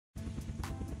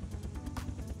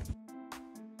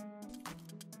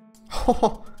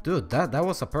Dude, that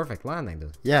was a perfect landing,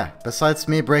 dude. Yeah, besides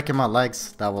me breaking my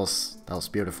legs, that was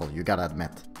beautiful, you gotta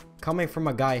admit. Coming from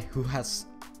a guy who has,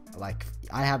 like,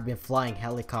 I have been flying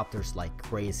helicopters like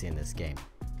crazy in this game.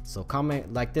 So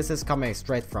this is coming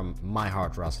straight from my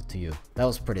heart, Rozzy, to you. That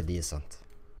was pretty decent.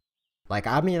 Like,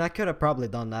 I mean, I could have probably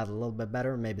done that a little bit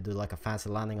better. Maybe do like a fancy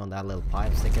landing on that little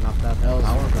pipe sticking up that tower.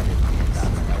 That was pretty.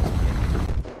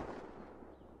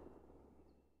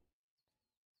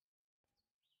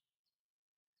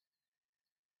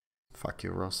 Fuck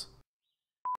you, Ross.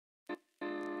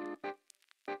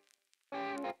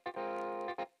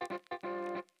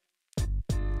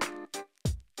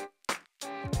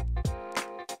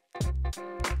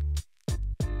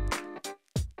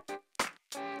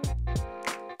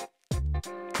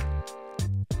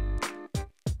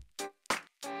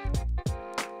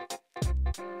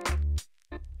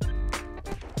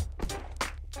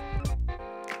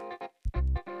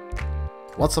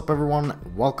 What's up everyone,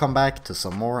 welcome back to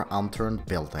some more Unturned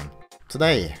building.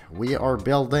 Today we are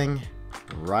building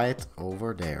right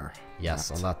over there.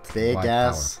 Yes, on that big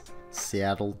ass tower.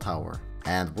 Seattle tower.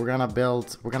 And we're gonna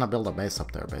build a base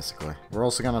up there basically. We're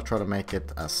also gonna try to make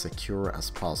it as secure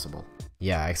as possible.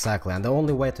 Yeah, exactly, and the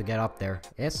only way to get up there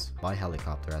is by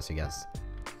helicopter, as you guess.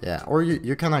 Yeah, or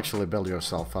you can actually build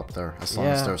yourself up there as long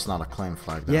as there's not a claim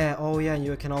flag there. Yeah, oh yeah,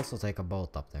 you can also take a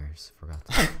boat up there, just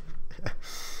forgot.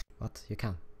 What? You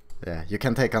can? Yeah, you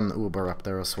can take an Uber up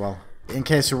there as well. In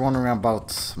case you're wondering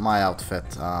about my outfit,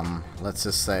 let's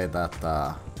just say that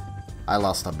I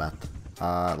lost a bet.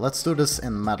 Let's do this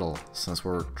in metal, since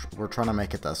we're trying to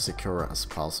make it as secure as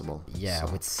possible. Yeah,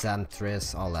 so. with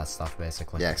sentries, all that stuff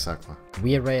basically. Yeah, exactly.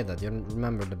 We raided, you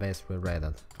remember the base we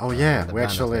raided? Oh yeah, we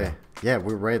actually,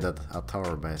 we raided a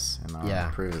tower base in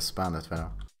our previous bandit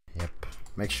video. Yep.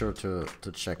 Make sure to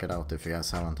check it out if you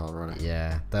guys haven't already.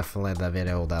 Yeah, definitely the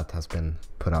video that has been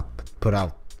put out.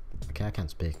 Okay, I can't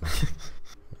speak, man.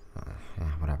 Yeah,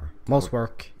 whatever. Most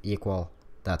work equal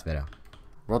that video.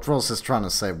 What Rose is trying to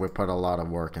say, we put a lot of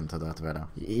work into that video.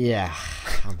 Yeah,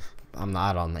 I'm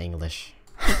not on English.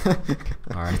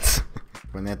 Alright.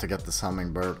 We need to get this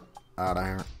hummingbird out of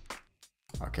here.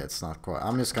 Okay, it's not quite.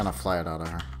 I'm just gonna fly it out of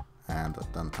here and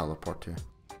then teleport you.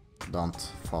 Don't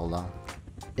fall down.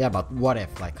 Yeah, but what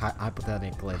if, like,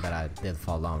 hypothetically that I did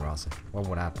fall down, Rozzy? What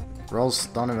would happen? Rose,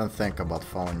 don't even think about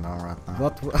falling down right now.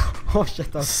 What? Oh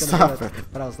shit, I was gonna do it.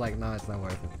 But I was like, no, it's not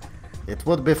worth it. It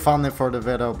would be funny for the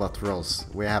video, but Rose,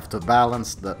 we have to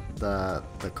balance the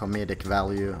comedic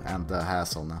value and the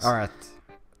hassleness. Alright.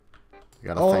 You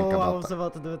gotta think about I was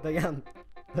about to do it again.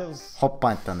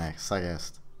 Hoppa inte ner,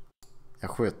 sagest.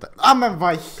 Jag skjuter. Ah men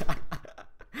vad?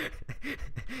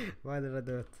 Why did I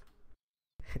do it?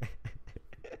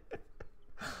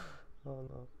 Oh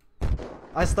no.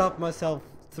 I stopped myself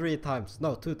 3 times.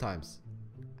 No, 2 times.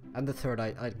 And the third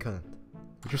I couldn't.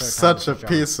 You're such a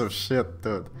piece of shit,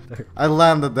 dude. I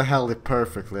landed the heli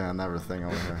perfectly and everything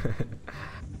over here.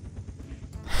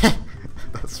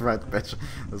 That's right, bitch.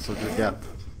 That's what you get.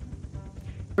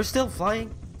 We're still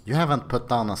flying? You haven't put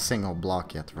down a single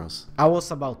block yet, Rose. I was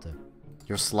about to.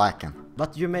 You're slacking.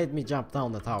 But you made me jump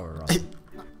down the tower, Rozzy.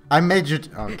 I made you...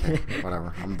 Okay,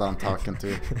 whatever. I'm done talking to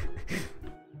you.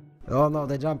 Oh no,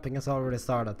 the jumping has already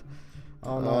started.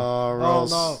 Oh no. Oh,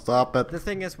 Rose, no. stop it. The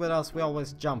thing is with us, we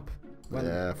always jump.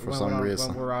 For some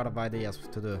reason. When we're out of ideas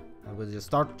to do. And we just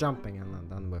start jumping and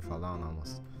then we fall down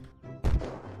almost.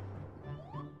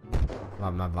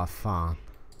 Men vad fan.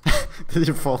 Did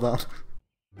you fall down?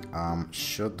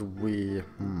 Should we...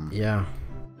 Yeah.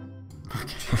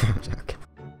 Okay.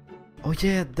 Oh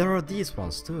yeah, there are these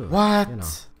ones too. What? You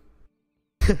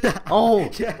know. Oh!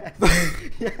 Yes.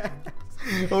 Yes.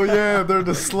 Oh yeah, they're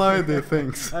the slidey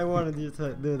things. I wanted you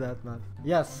to do that, man.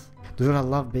 Yes. Dude, I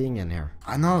love being in here.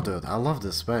 I know, dude. I love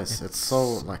this space. It's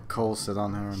so, like, cozy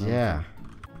down here. And yeah,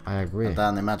 I agree. And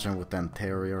then imagine with the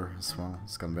interior as well.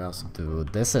 It's gonna be awesome.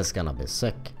 Dude, this is gonna be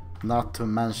sick. Not to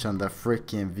mention the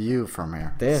freaking view from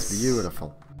here. This it's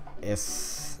beautiful.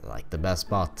 It's like the best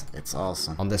spot. It's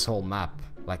awesome. On this whole map.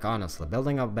 Like, honestly,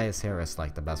 building a base here is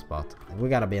like the best spot. We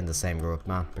gotta be in the same group,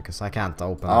 man, because I can't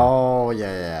open Oh,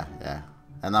 yeah.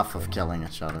 Enough of killing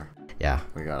each other. Yeah.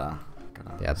 We gotta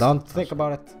yeah, don't think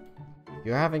about it.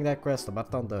 You're having that crystal,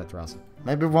 but don't do it, Rozzy.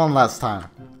 Maybe one last time.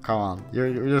 Come on.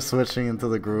 You're switching into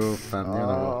the group and, you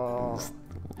know...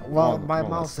 Well, my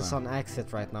mouse is on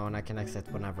exit right now and I can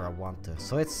exit whenever I want to.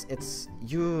 So it's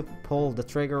you pull the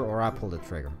trigger or I pull the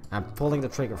trigger. And pulling the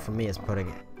trigger for me is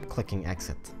clicking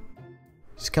exit.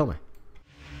 Just kill me.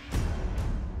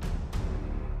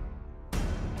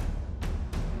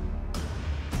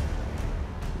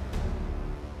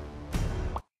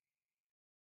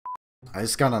 I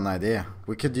just got an idea.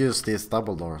 We could use these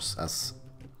double doors as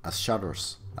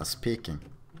shutters, as peeking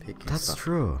That's stuff.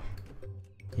 true.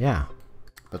 Yeah.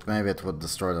 But maybe it would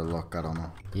destroy the lock, I don't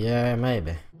know. Yeah,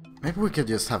 maybe. Maybe we could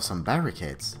just have some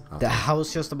barricades. I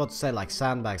was just about to say like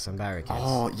sandbags and barricades.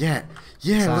 Oh, yeah.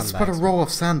 Yeah, let's put a Sandbags. row of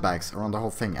sandbags around the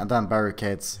whole thing. And then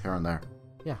barricades here and there.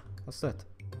 Yeah, let's do it.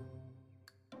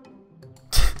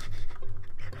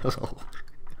 Hello.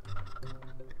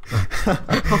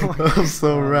 That was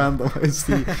so random. I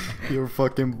see your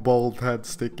fucking bald head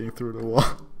sticking through the wall.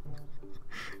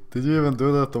 Did you even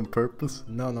do that on purpose?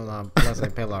 No, I'm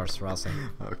placing pillars, Rozzy.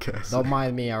 Okay. Don't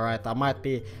mind me, alright? I might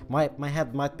be... My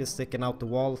head might be sticking out the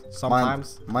wall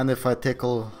sometimes. Mind if I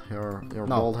tickle your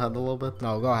bald head a little bit?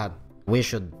 No, go ahead. We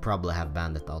should probably have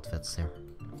bandit outfits here.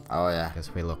 Oh yeah.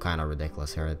 Because we look kind of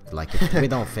ridiculous here. Like, we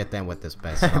don't fit in with this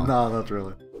base. No, not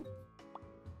really.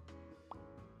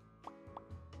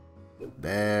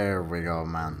 There we go,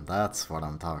 man. That's what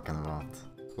I'm talking about.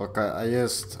 Look, I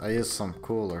used some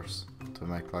coolers to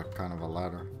make like kind of a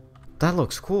ladder. That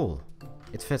looks cool.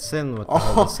 It fits in with the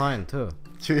whole design too.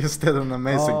 You just did an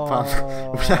amazing pun.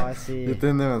 I see. You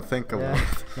didn't even think about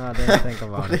it. No, I didn't think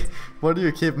about it. Why do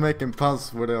you keep making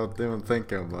puns without even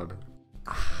thinking about it?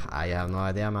 I have no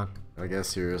idea, man. I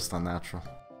guess you're just unnatural.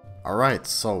 Alright,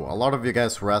 so a lot of you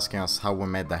guys were asking us how we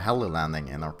made the heli landing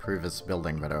in our previous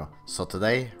building video. So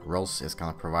today, Rose is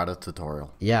gonna provide a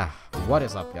tutorial. Yeah, what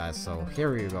is up guys? So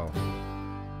here you go.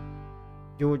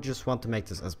 You would just want to make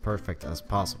this as perfect as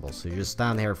possible. So you just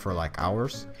stand here for like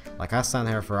hours. Like I stand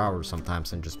here for hours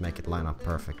sometimes and just make it line up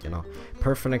perfect, you know.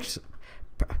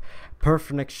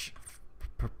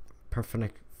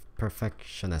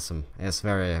 Perfectionism is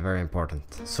very, very important.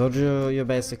 So you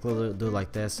basically do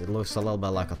like this. It looks a little bit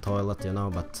like a toilet, you know,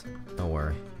 but don't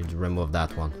worry. You remove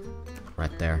that one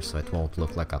right there so it won't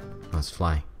look like it's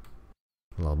flying.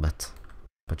 A little bit.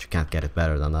 But you can't get it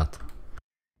better than that.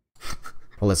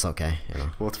 Well, it's okay, you know.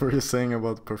 What were you saying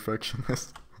about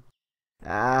perfectionist?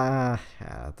 Yeah,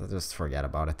 just forget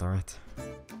about it, alright?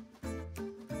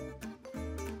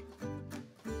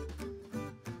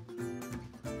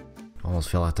 Almost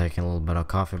feel like taking a little bit of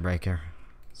coffee break here.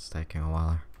 It's taking a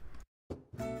while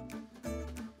here.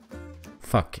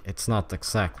 Fuck, it's not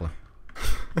exactly.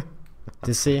 Do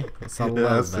you see? It's a little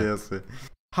I bit. see.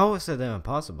 How is it even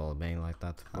possible being like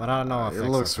that? But I don't know if it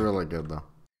looks really good though.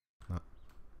 No.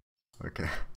 Okay.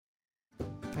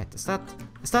 Wait, is that?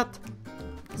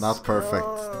 Not perfect.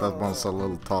 That one's a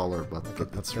little taller, but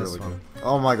that's really one. good.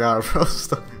 Oh my god, bro.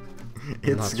 It's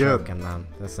I'm not good. joking, man.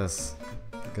 This is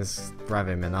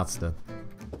driving me nuts, dude.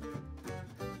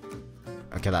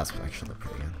 Okay, that's actually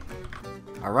pretty good.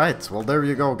 Alright, well there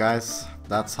you go, guys.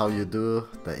 That's how you do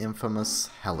the infamous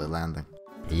heli landing.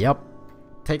 Yep.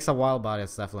 Takes a while, but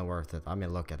it's definitely worth it. I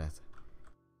mean, look at it.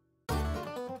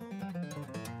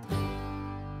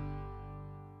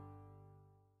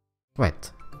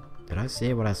 Wait, did I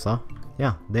see what I saw?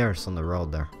 Yeah, there's on the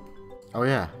road there. Oh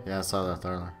yeah, I saw that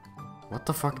earlier. What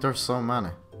the fuck, there's so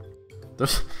many.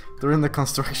 They're in the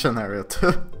construction area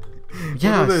too.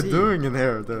 Yeah, what are I they see. doing in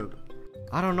here, dude?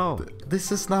 I don't know.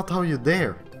 This is not how you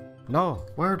dare. No,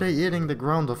 Why are they eating the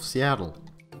ground of Seattle?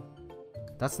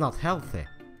 that's not healthy.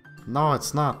 No,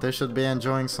 it's not. They should be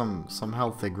enjoying some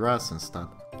healthy grass instead.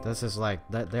 This is like,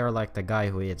 they're like the guy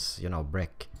who eats, you know,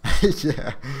 brick.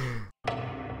 Yeah.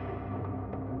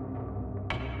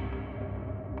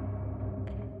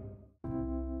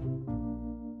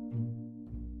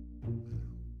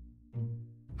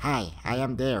 Hi, I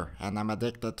am there, and I'm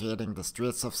addicted to eating the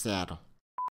streets of Seattle.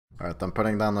 Alright, I'm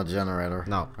putting down the generator.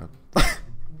 No.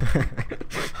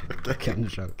 Okay, I'm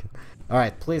joking.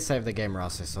 Alright, please save the game,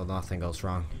 Rozzy, so nothing goes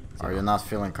wrong. Are you not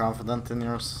feeling confident in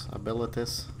your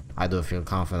abilities? I do feel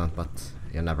confident, but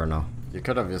you never know. You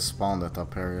could have just spawned it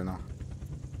up here, you know.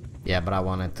 Yeah, but I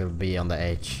want it to be on the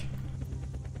H.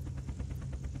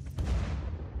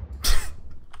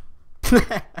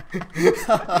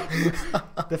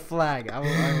 The flag. I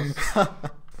was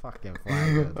fucking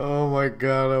flag. Dude. Oh my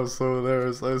god, I was so there.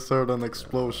 I heard an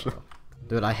explosion.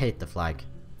 Dude, I hate the flag.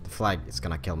 The flag is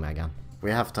gonna kill me again. We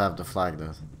have to have the flag,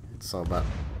 dude. It's so bad.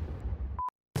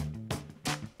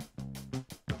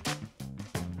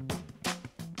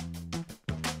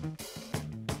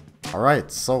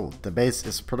 Alright, so the base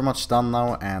is pretty much done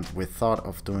now, and we thought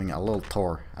of doing a little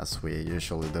tour, as we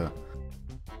usually do.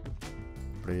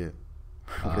 What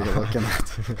are you looking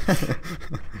at?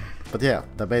 But yeah,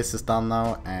 the base is done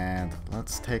now, and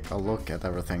let's take a look at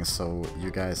everything so you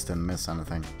guys didn't miss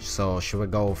anything. So should we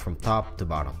go from top to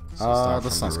bottom? So That start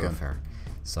from sounds the roof good. here.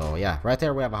 So yeah, right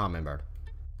there we have a hummingbird.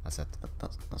 That's it.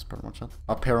 That's pretty much it.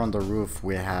 Up here on the roof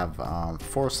we have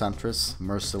 4 sentries,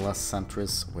 merciless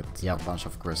sentries with a bunch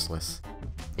of grizzlies.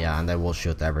 Yeah, and they will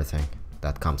shoot everything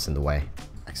that comes in the way.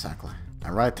 Exactly.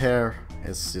 And right here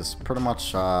is just pretty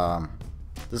much,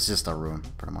 this is just a room,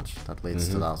 pretty much, that leads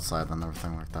to the outside and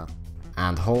everything like that.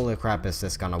 And holy crap, is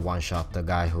this gonna one-shot the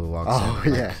guy who walks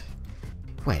in? Oh, yeah.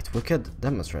 Wait, we could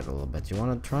demonstrate a little bit. You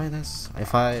wanna try this?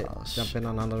 If I jump in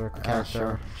on another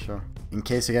character? Sure. In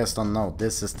case you guys don't know,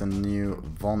 this is the new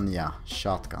Vonya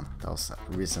shotgun that was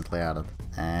recently added.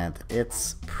 And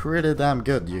it's pretty damn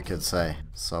good, you could say.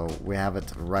 So we have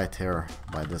it right here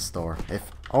by this door.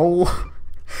 Oh!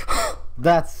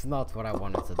 That's not what I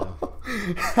wanted to do.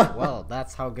 Well,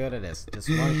 that's how good it is. Just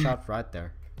one shot right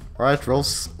there. Alright,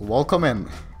 Rose, welcome in.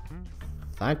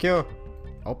 Thank you.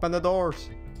 Open the doors.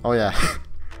 Oh yeah.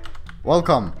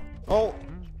 Welcome. Oh.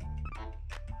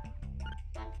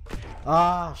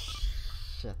 Ah,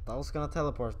 shit. I was gonna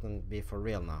teleport and be for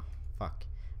real now. Fuck.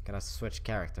 Gotta switch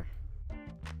character.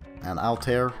 And out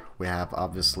here we have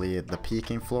obviously the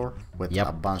peeking floor with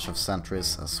a bunch of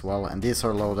sentries as well, and these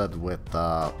are loaded with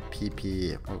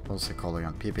what's it called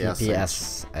again?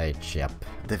 PPSH, yep.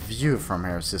 The view from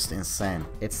here is just insane.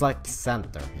 It's like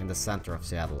in the center of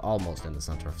Seattle, almost in the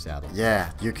center of Seattle.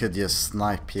 Yeah, you could just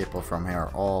snipe people from here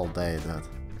all day, dude.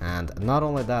 And not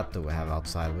only that do we have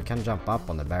outside, we can jump up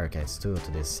on the barricades too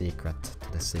to this secret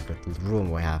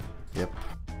room we have. Yep.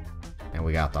 And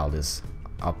we got all this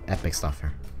epic stuff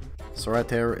here. So right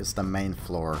here is the main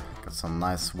floor. Got some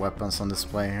nice weapons on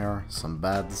display here, some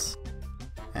beds,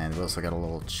 and we also got a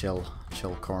little chill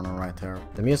corner right here.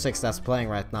 The music that's playing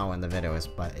right now in the video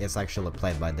is actually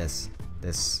played by this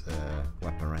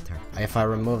weapon right here. If I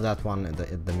remove that one,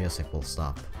 the music will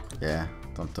stop. Yeah,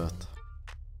 don't do it.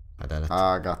 I did it.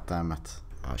 Ah, god damn it.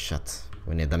 Oh shit.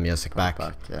 We need the music back.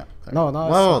 Yeah. No.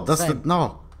 Whoa, that's the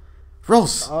no.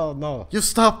 Rose. Oh no. You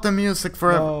stopped the music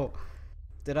forever. No.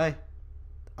 Did I?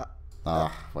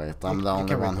 Wait, I'm the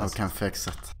only one who can fix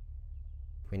it.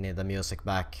 We need the music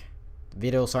back.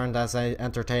 Videos aren't as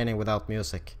entertaining without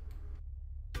music.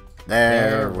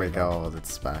 There we go,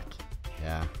 it's back.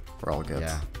 Yeah. We're all good.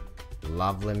 Yeah.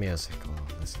 Lovely music.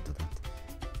 Oh, listen to that.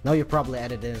 Now you probably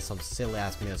edited in some silly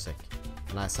ass music.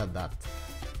 And I said that.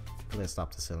 Please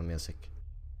stop the silly music.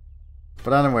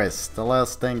 But anyways, the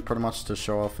last thing pretty much to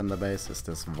show off in the base is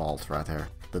this vault right here.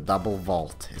 The double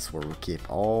vault is where we keep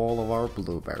all of our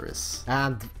blueberries.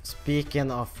 And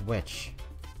speaking of which,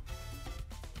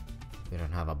 we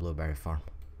don't have a blueberry farm.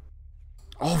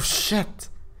 Oh shit!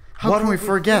 How can we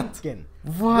forget?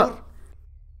 What?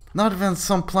 Not even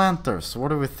some planters.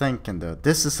 What are we thinking, dude?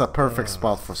 This is a perfect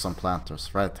spot for some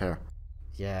planters, right here.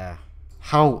 Yeah.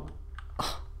 How?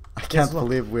 Oh, I can't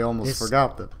believe we almost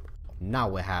forgot it. Now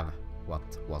we have what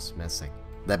was missing.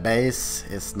 The base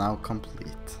is now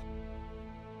complete.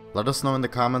 Let us know in the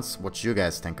comments what you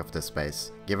guys think of this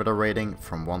base. Give it a rating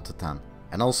from 1 to 10.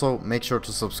 And also make sure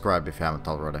to subscribe if you haven't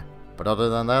already. But other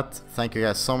than that, thank you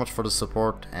guys so much for the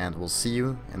support, and we'll see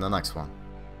you in the next one.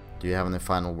 Do you have any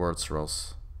final words,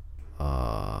 Rose?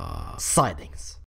 Sightings.